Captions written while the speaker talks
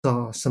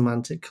are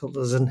semantic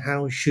colours and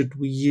how should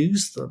we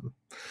use them?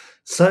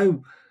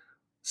 So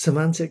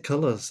semantic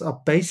colours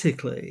are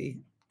basically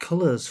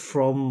colours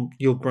from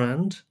your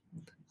brand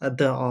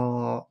that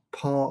are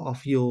part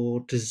of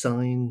your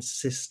design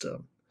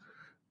system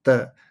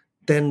that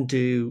then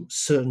do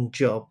certain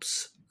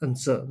jobs and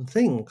certain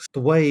things.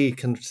 The way you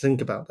can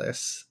think about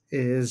this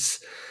is,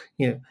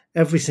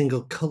 every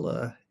single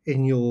color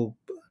in your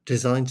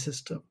design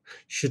system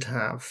should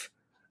have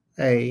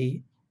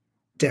a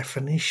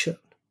definition.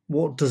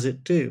 What does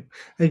it do?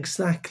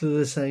 Exactly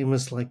the same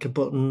as like a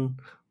button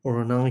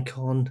or an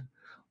icon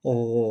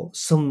or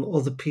some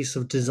other piece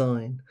of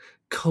design.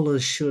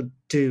 Colors should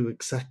do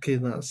exactly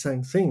that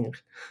same thing.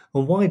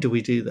 And why do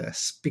we do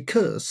this?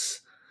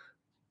 Because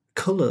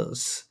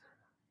colors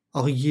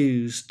are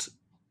used,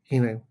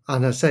 and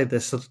I say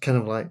this sort of kind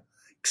of like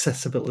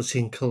accessibility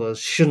and colours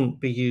shouldn't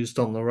be used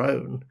on their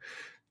own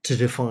to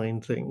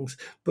define things,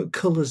 but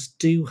colours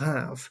do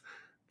have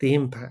the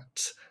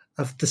impact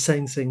of the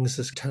same things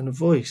as tone of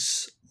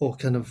voice or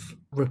kind of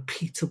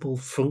repeatable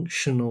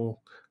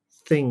functional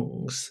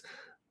things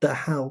that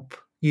help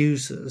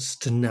users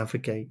to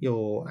navigate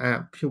your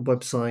app, your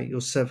website,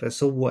 your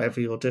service, or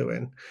whatever you're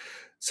doing.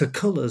 So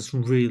colours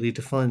really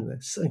define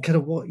this. And kind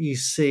of what you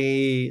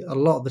see a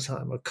lot of the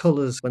time are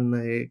colours when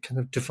they kind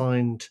of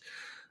defined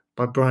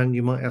by brand.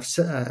 You might have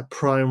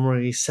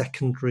primary,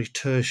 secondary,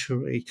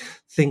 tertiary,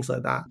 things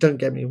like that. Don't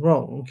get me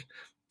wrong.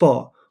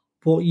 But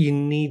what you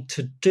need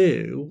to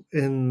do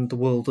in the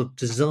world of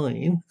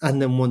design,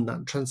 and then when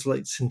that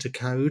translates into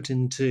code,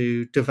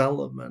 into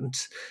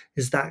development,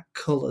 is that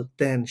colour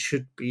then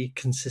should be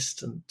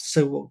consistent.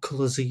 So what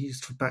colours are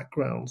used for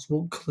backgrounds?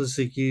 What colours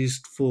are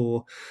used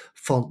for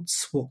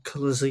fonts? What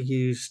colours are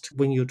used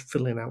when you're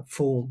filling out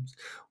forms?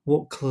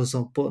 What colours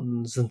are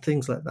buttons and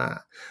things like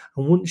that?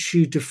 And once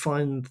you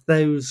define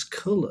those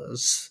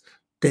colours,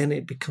 then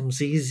it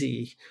becomes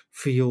easy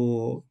for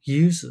your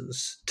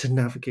users to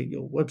navigate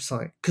your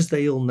website because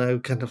they all know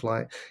kind of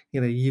like,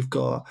 you've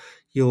got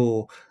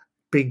your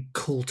big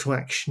call to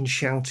action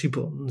shouty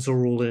buttons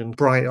are all in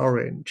bright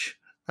orange.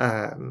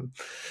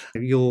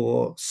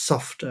 Your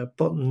softer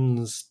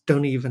buttons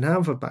don't even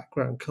have a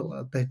background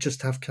color. They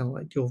just have kind of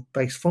like your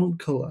base font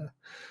color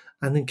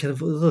and then kind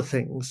of other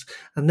things.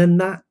 And then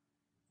that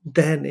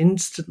then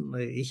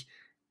instantly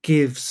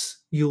gives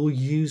your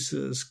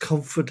users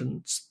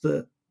confidence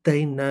that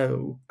they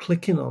know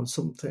clicking on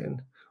something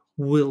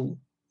will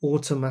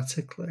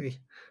automatically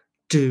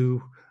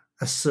do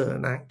a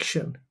certain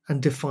action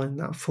and define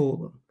that for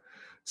them.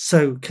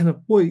 So kind of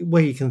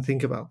where you can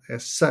think about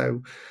this.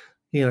 So,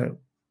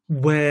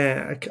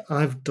 where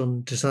I've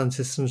done design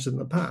systems in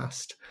the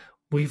past,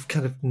 we've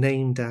kind of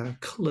named our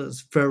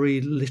colors very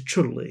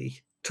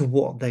literally to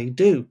what they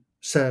do.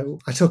 So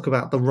I talk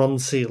about the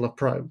Ronseal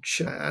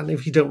approach. And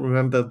if you don't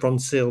remember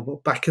Ronseal,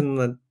 but back in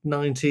the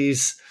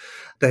 90s,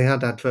 they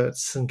had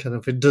adverts and kind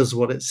of it does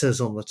what it says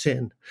on the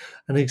tin.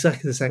 And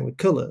exactly the same with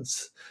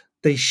colours.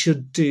 They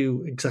should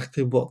do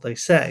exactly what they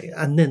say.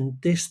 And then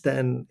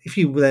if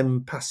you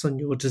then pass on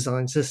your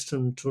design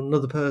system to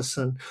another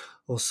person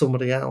or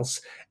somebody else,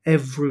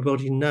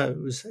 everybody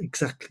knows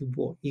exactly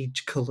what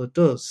each colour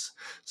does.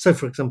 So,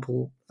 for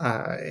example,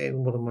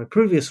 in one of my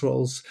previous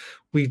roles,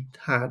 we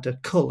had a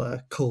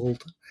colour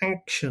called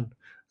Action,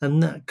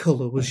 and that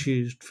colour was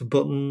used for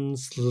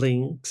buttons,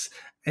 links,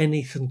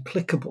 anything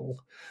clickable.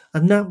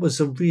 And that was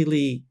a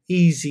really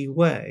easy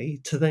way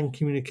to then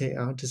communicate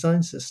our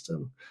design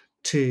system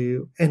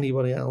to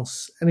anybody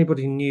else,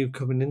 anybody new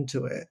coming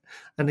into it,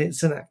 and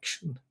it's an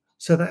action.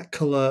 So that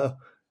colour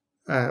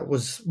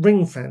was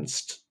ring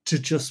fenced to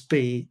just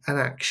be an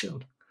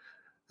action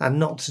and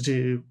not to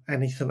do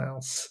anything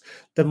else.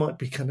 There might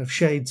be kind of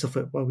shades of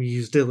it where we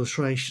used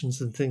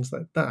illustrations and things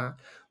like that,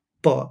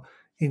 but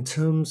in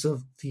terms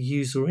of the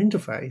user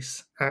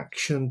interface,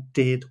 Action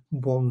did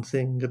one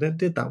thing, and it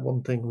did that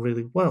one thing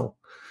really well.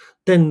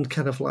 Then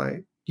kind of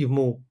like your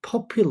more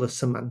popular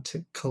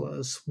semantic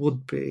colours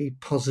would be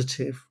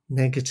positive,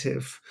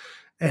 negative,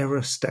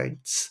 error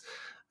states.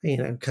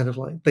 Kind of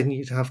like then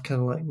you'd have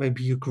kind of like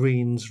maybe your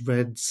greens,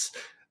 reds,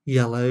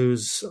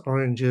 yellows,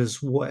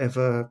 oranges,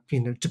 whatever,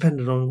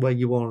 depending on where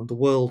you are in the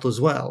world as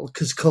well,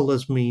 because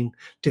colours mean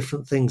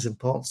different things in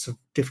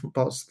different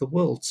parts of the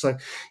world. So,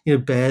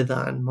 bear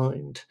that in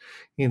mind,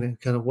 kind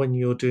of when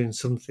you're doing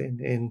something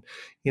in,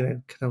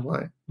 kind of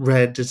like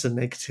red is a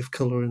negative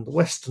colour in the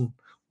Western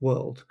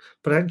world,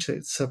 but actually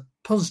it's a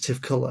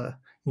positive colour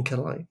in kind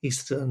of like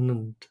Eastern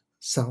and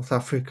South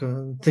Africa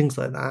and things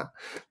like that,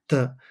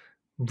 that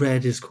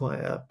red is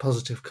quite a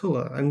positive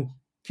colour. And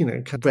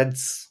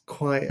red's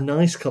quite a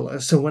nice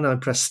colour. So when I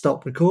press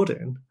stop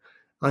recording,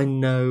 I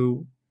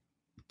know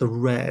the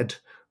red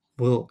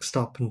will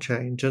stop and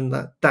change, and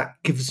that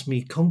gives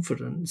me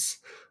confidence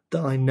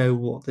that I know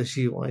what this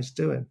UI is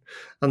doing.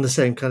 And the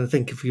same kind of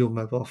thing for your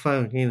mobile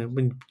phone.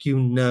 When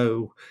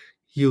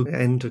you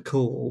end a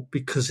call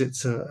because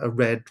it's a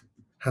red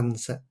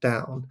handset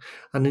down,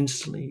 and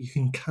instantly you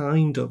can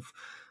kind of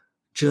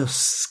just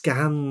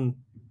scan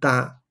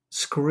that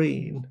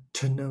screen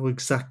to know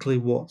exactly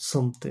what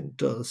something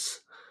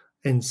does.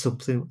 in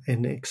something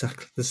in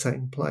exactly the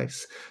same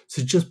place.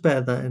 So just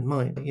bear that in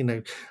mind,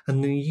 and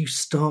then you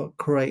start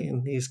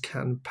creating these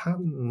kind of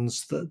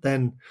patterns that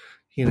then,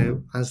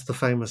 as the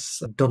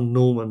famous Don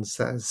Norman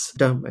says,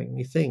 don't make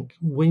me think.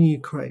 When you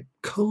create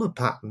color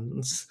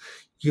patterns,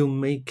 you're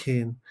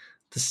making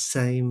the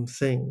same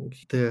thing.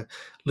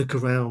 Look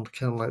around,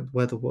 kind of like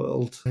Weather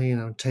World,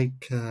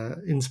 take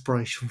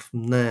inspiration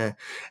from there.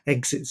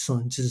 Exit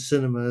signs in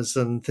cinemas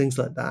and things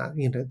like that,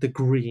 the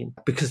green,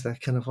 because they're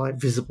kind of like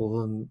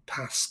visible and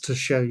paths to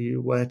show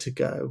you where to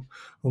go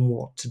and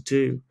what to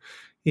do,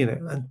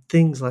 and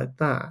things like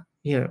that.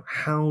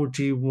 How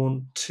do you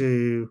want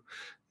to,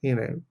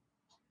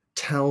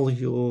 tell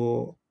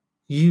your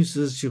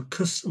users, your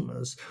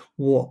customers,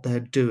 what they're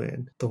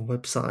doing, the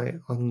website,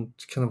 on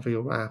kind of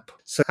your app.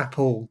 So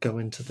Apple go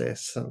into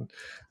this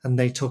and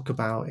they talk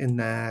about in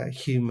their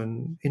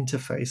human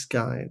interface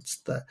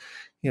guides that,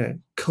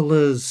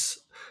 colors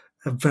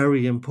are a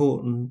very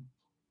important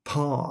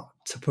part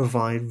to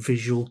provide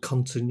visual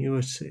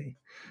continuity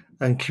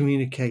and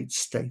communicate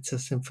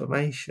status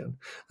information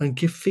and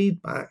give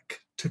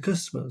feedback to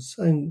customers.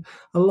 And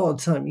a lot of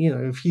time,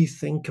 if you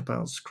think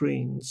about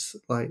screens,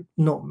 like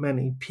not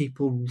many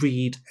people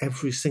read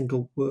every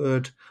single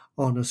word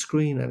on a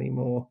screen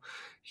anymore,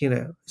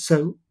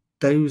 so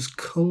those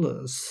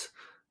colors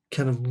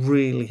kind of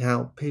really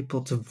help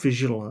people to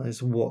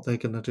visualize what they're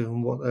going to do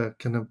and what they're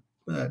going to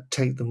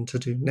take them to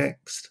do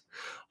next.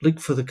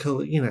 Look for the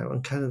color,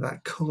 and kind of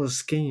that color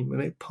scheme,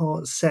 and it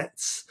part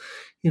sets,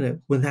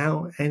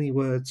 without any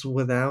words,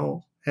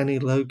 without any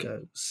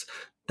logos,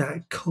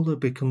 that color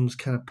becomes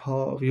kind of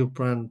part of your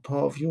brand,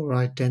 part of your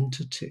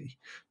identity,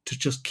 to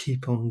just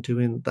keep on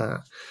doing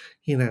that,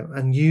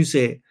 and use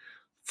it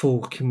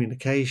for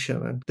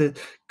communication. And the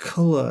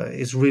color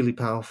is really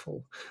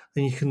powerful,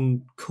 and you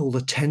can call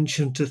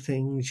attention to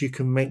things, you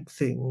can make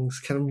things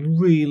kind of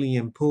really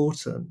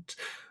important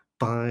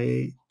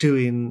by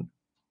doing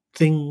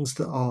things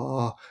that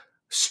are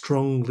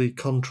strongly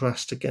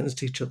contrast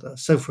against each other.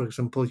 So, for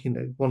example,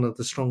 one of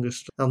the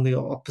strongest on the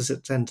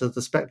opposite end of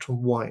the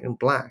spectrum, white and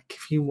black.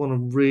 If you want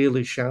to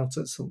really shout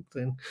at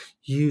something,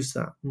 use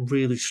that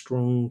really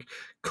strong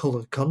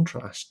color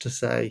contrast to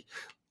say,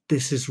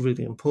 this is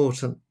really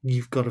important.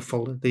 You've got to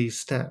follow these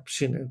steps,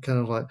 kind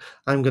of like,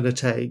 I'm going to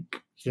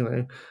take,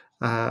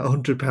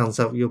 £100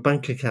 out of your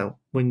bank account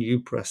when you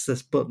press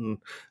this button.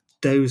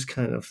 Those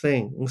kind of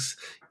things,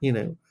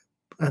 and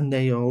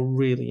they are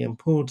really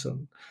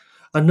important.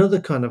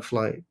 Another kind of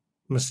like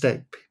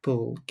mistake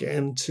people get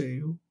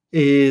into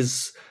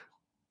is,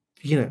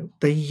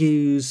 they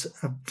use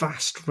a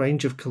vast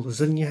range of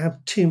colors and you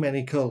have too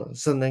many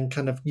colors, and then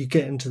kind of you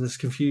get into this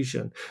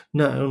confusion,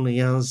 not only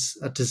as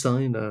a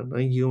designer and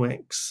a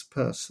UX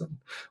person,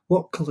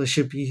 what color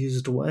should be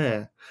used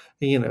where,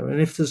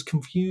 and if there's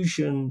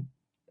confusion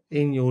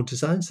in your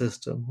design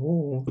system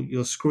or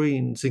your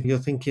screens and you're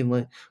thinking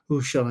like, oh,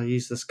 should I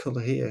use this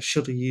color here?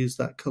 Should I use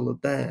that color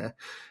there?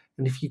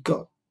 And if you've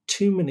got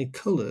too many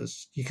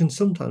colors, you can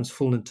sometimes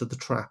fall into the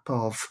trap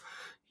of,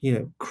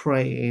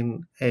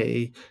 creating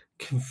a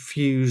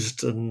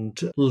confused and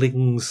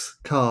Lings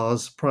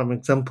Cars, prime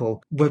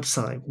example,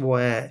 website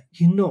where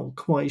you're not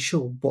quite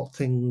sure what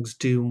things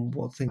do and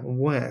what things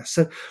where.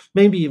 So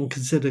maybe even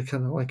consider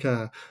kind of like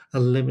a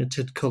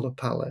limited color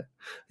palette,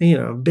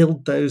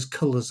 build those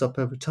colors up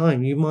over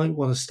time. You might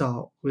want to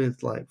start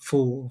with like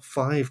 4 or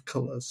 5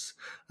 colors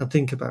and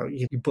think about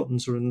your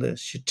buttons are in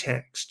this, your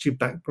text, your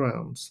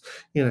backgrounds,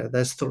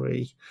 there's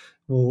 3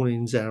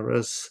 warnings,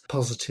 errors,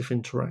 positive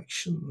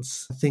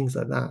interactions, things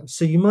like that.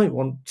 So you might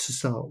want to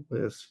start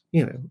with,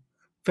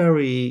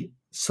 very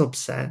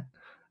subset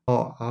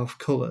of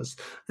colours,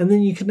 and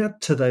then you can add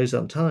to those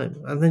on time,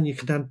 and then you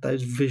can add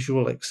those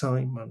visual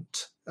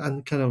excitement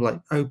and kind of like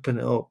open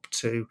it up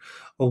to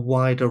a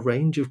wider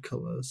range of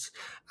colours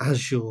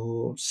as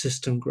your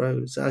system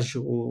grows, as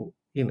your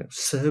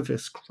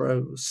service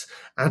grows.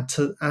 Add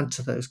to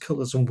those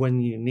colours and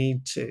when you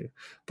need to,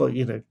 but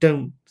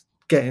don't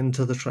get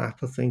into the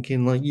trap of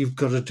thinking like you've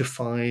got to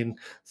define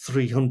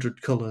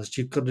 300 colors,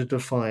 you've got to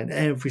define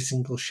every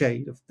single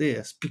shade of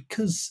this,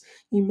 because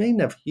you may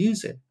never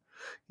use it.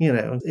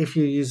 If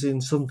you're using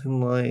something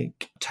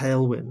like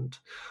Tailwind,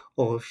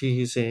 or if you're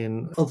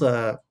using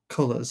other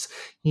colors,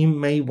 you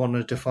may want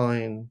to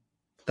define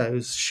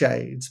those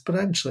shades, but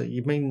actually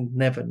you may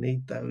never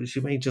need those.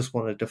 You may just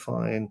want to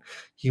define,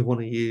 you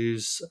want to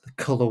use the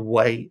color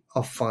weight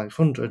of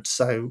 500.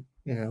 So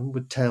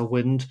with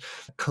Tailwind,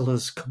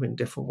 colors come in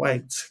different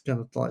weights,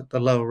 kind of like the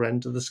lower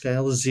end of the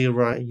scale,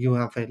 0, you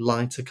have a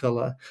lighter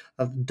color.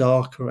 At the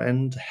darker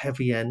end,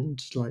 heavy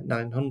end, like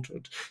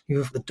 900, you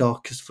have the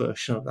darkest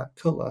version of that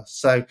color.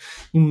 So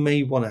you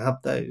may want to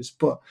have those.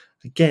 But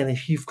again,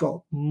 if you've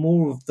got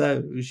more of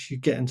those, you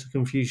get into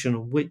confusion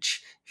of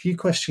which, if you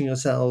question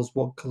yourselves,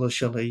 what color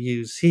shall I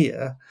use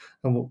here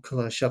and what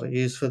color shall I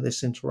use for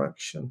this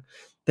interaction,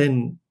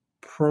 then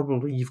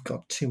probably you've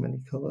got too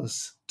many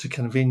colors to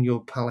kind of in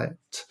your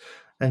palette,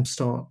 and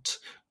start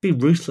be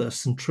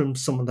ruthless and trim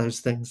some of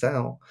those things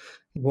out.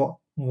 What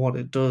what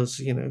it does.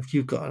 If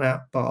you've got an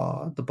app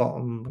bar at the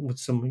bottom with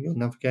some of your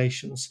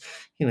navigations,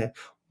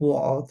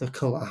 what are the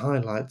color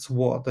highlights?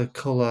 What are the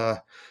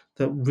color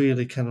that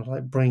really kind of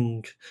like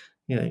bring,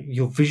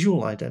 your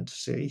visual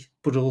identity,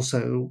 but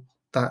also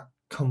that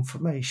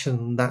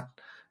confirmation, that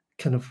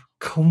kind of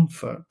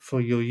comfort for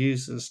your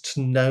users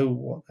to know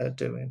what they're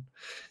doing.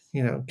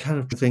 Kind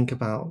of think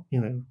about,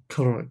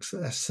 color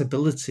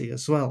accessibility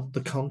as well, the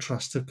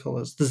contrast of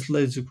colors. There's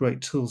loads of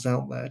great tools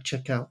out there.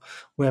 Check out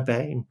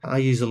WebAIM. I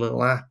use a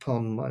little app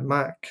on my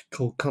Mac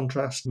called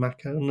Contrast,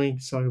 Mac only,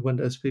 sorry,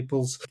 Windows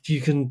peoples.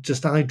 You can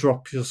just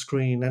eyedrop your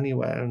screen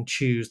anywhere and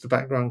choose the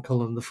background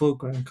color and the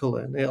foreground color,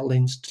 and it'll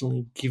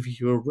instantly give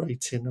you a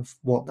rating of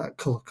what that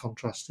color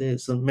contrast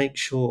is, and make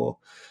sure,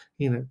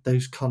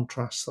 those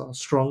contrasts are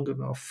strong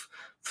enough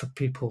for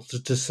people to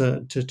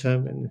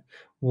determine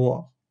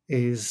what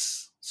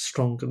is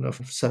strong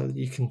enough so that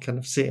you can kind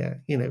of see it.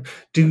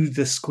 Do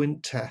the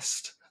squint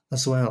test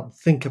as well.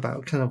 Think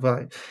about kind of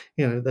like,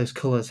 those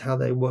colors, how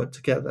they work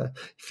together.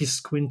 If you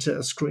squint at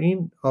a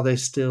screen, are they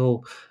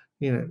still,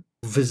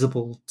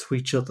 visible to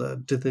each other?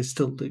 Do they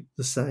still look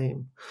the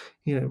same?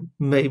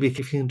 Maybe if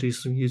you can do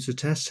some user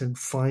testing,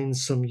 find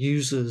some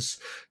users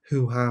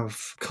who have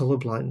color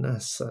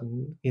blindness.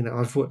 And,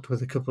 I've worked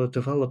with a couple of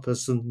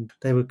developers and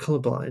they were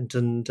colorblind.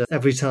 And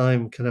every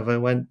time kind of I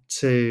went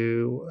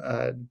to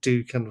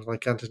do kind of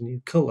like add a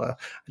new color,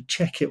 I'd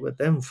check it with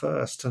them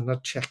first, and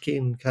I'd check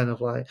in kind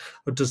of like,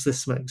 oh, does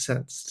this make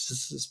sense?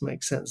 Does this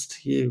make sense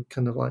to you?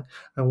 Kind of like,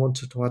 I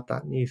wanted to add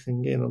that new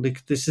thing in. Or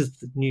like, this is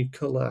the new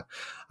color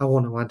I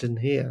want to add in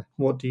here.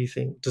 What do you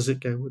think? Does it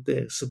go with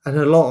this? And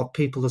a lot of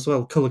people as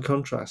well, color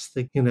contrast,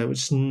 think,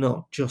 it's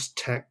not just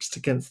text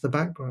against the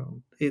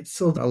background.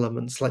 It's other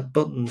elements like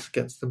buttons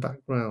against the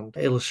background,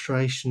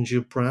 illustrations,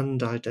 your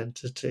brand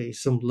identity,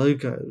 some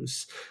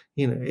logos.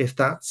 If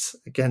that's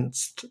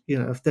against,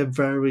 if they're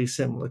very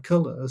similar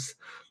colors,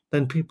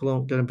 then people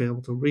aren't going to be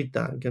able to read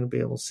that, going to be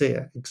able to see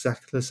it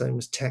exactly the same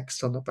as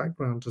text on the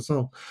background as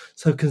well.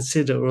 So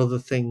consider other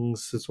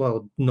things as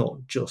well,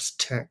 not just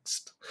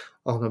text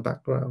on a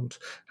background,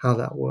 how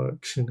that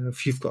works.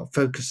 If you've got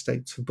focus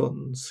states for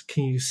buttons,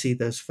 can you see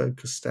those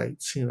focus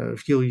states?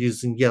 If you're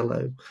using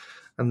yellow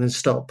and then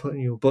start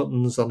putting your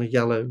buttons on a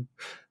yellow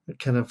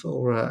kind of,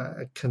 or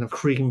a kind of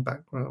cream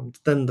background,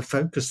 then the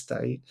focus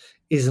state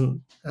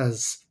isn't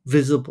as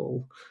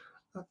visible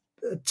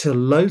to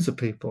loads of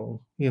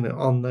people,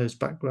 on those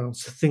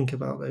backgrounds. To think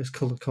about those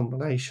color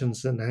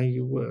combinations and how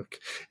you work.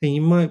 And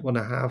you might want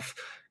to have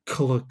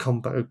color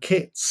combo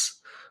kits.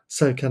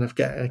 So kind of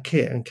get a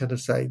kit and kind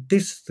of say,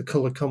 this is the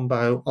color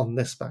combo on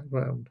this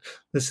background.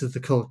 This is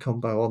the color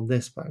combo on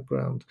this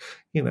background,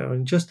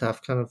 and just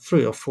have kind of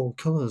 3 or 4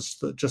 colors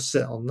that just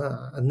sit on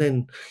that. And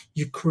then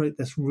you create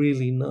this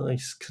really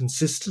nice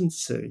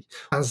consistency.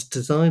 As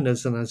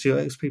designers and as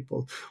UX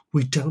people,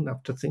 we don't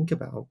have to think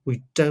about,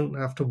 we don't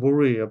have to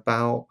worry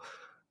about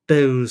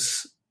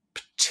those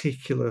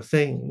particular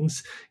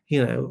things,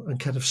 and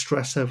kind of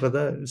stress over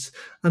those.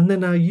 And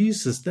then our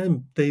users,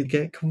 then they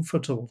get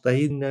comfortable.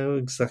 They know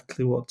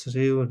exactly what to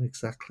do and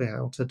exactly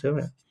how to do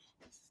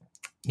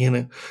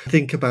it.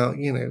 Think about,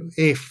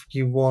 if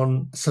you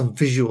want some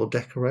visual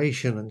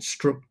decoration and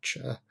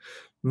structure,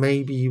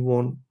 maybe you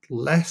want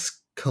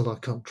less color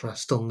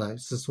contrast on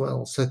those as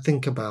well. So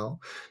think about,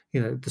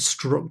 the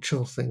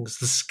structural things,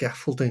 the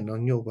scaffolding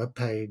on your web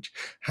page.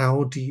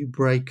 How do you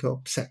break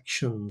up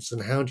sections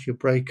and how do you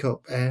break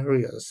up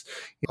areas?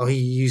 Are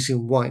you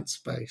using white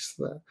space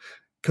there?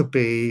 Could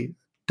be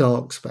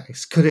dark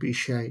space. Could it be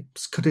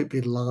shapes? Could it be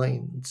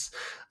lines?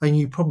 And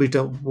you probably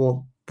don't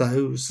want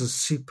those as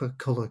super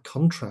color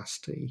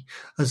contrasty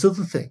as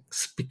other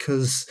things,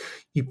 because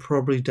you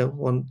probably don't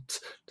want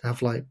to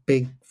have like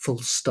big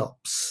full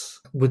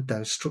stops with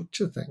those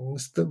structure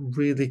things that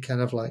really kind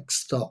of like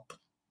stop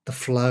the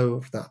flow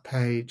of that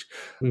page.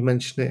 We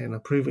mentioned it in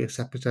a previous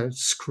episode,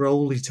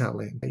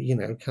 scrollytelling.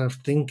 Kind of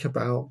think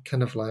about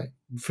kind of like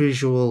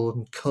visual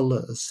and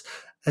colors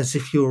as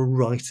if you're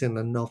writing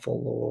a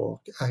novel or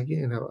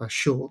a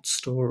short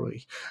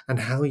story, and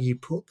how you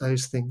put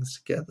those things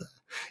together.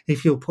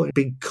 If you're putting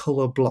big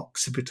color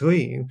blocks in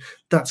between,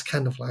 that's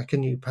kind of like a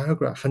new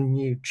paragraph, a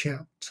new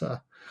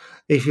chapter.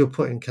 If you're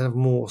putting kind of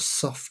more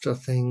softer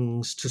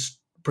things to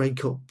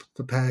break up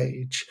the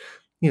page,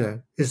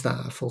 is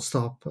that a full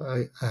stop,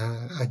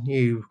 a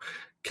new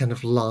kind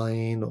of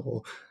line,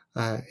 or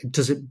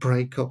does it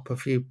break up a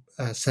few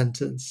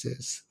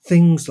sentences?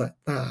 Things like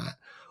that.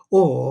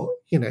 Or,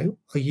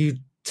 are you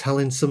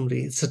telling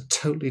somebody it's a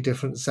totally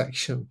different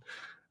section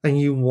and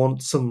you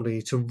want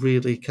somebody to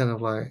really kind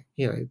of like,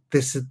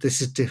 this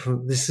is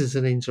different. This is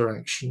an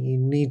interaction you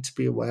need to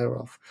be aware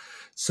of.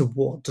 So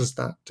what does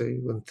that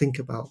do? And think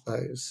about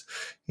those,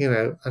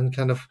 and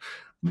kind of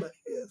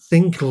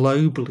think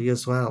globally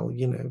as well,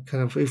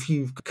 kind of if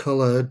you've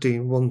color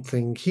doing one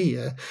thing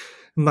here,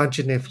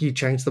 imagine if you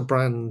change the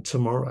brand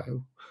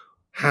tomorrow,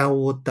 how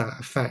would that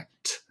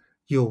affect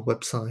your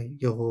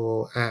website,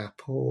 your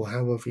app, or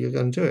however you're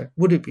going to do it?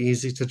 Would it be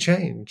easy to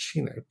change?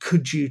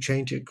 Could you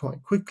change it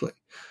quite quickly?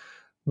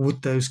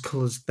 would those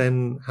colours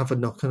then have a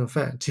knock-on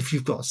effect? If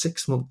you've got a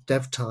 6-month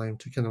dev time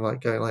to kind of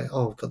like go like,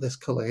 oh, I've got this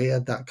colour here,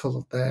 that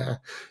colour there,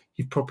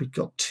 you've probably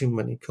got too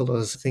many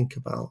colours. Think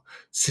about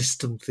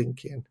system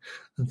thinking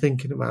and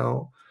thinking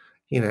about,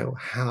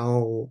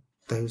 how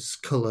those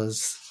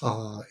colours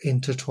are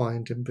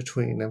intertwined in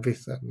between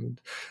everything,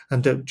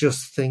 and don't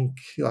just think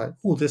like,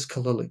 oh, this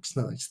colour looks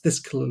nice, this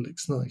colour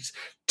looks nice.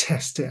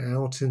 Test it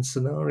out in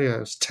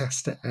scenarios,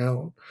 test it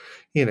out,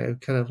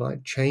 kind of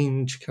like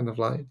change, kind of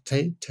like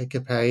take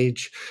a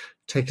page,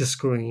 take a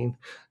screen,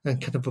 and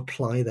kind of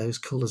apply those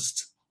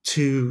colours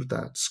to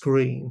that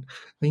screen.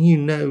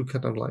 And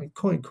kind of like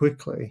quite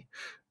quickly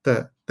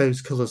that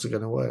those colours are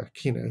going to work.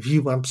 If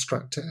you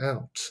abstract it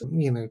out,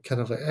 kind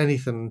of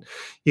anything,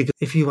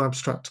 if you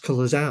abstract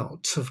colours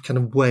out of kind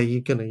of where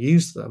you're going to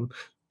use them,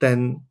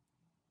 then,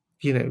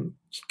 you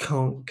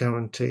can't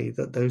guarantee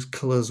that those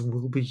colours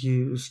will be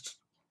used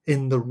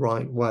in the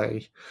right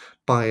way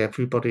by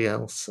everybody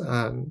else.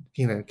 And,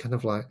 kind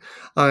of like,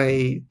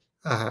 I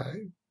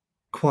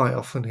quite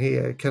often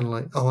hear kind of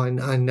like, oh, I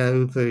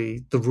know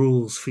the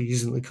rules for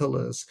using the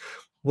colours.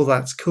 Well,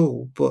 that's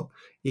cool, but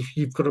if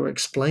you've got to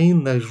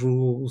explain those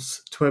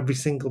rules to every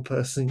single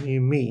person you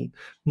meet,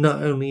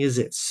 not only is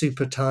it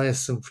super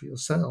tiresome for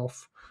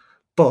yourself,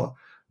 but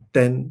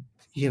then,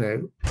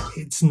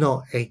 it's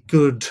not a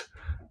good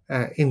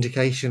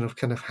indication of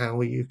kind of how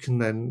you can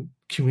then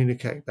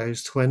communicate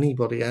those to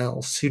anybody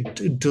else who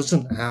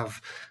doesn't have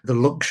the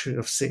luxury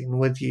of sitting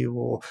with you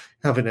or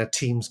having a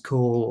Teams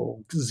call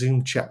or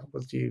Zoom chat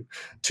with you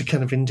to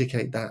kind of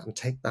indicate that and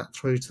take that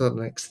through to the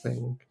next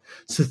thing.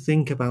 So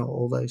think about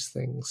all those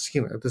things.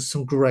 There's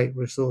some great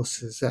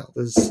resources out.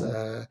 There's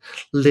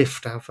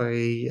Lift have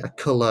a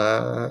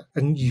color,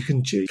 and you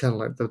can choose kind of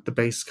like the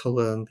base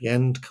color and the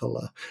end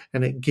color,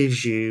 and it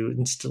gives you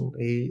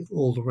instantly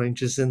all the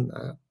ranges in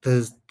that.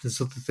 There's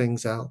other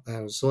things out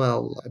there as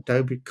well.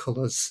 Adobe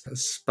Colors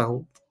is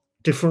spelled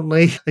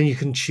differently, and you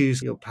can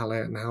choose your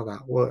palette and how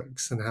that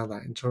works and how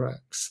that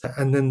interacts.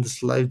 And then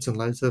there's loads and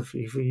loads of,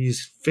 if you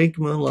use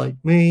Figma like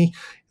me,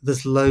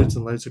 there's loads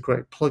and loads of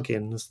great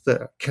plugins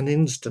that can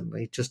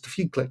instantly, just a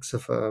few clicks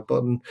of a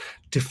button,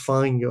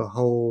 define your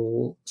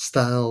whole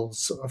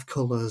styles of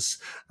colours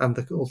and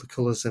all the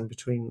colours in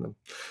between them.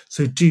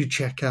 So do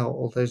check out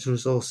all those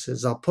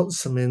resources. I'll put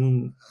some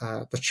in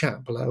the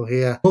chat below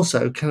here.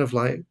 Also, kind of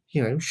like,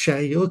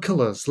 share your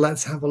colours.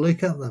 Let's have a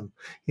look at them.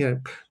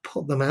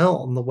 Put them out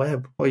on the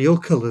web, or your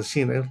colours,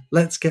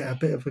 let's get a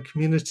bit of a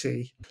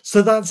community.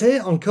 So that's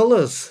it on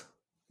colours.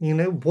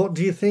 What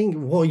do you think?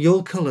 What are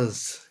your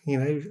colours?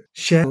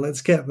 Share.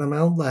 Let's get them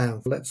out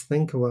there. Let's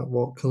think about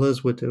what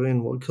colours we're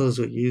doing, what colours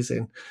we're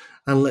using,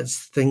 and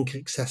let's think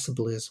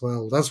accessibly as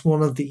well. That's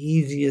one of the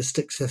easiest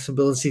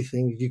accessibility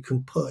things you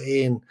can put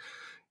in.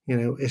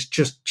 It's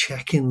just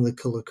checking the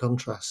colour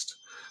contrast.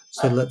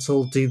 So let's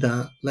all do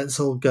that. Let's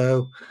all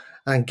go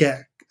and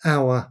get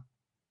our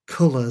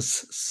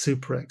colours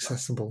super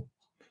accessible.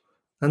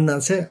 And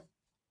that's it.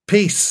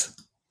 Peace.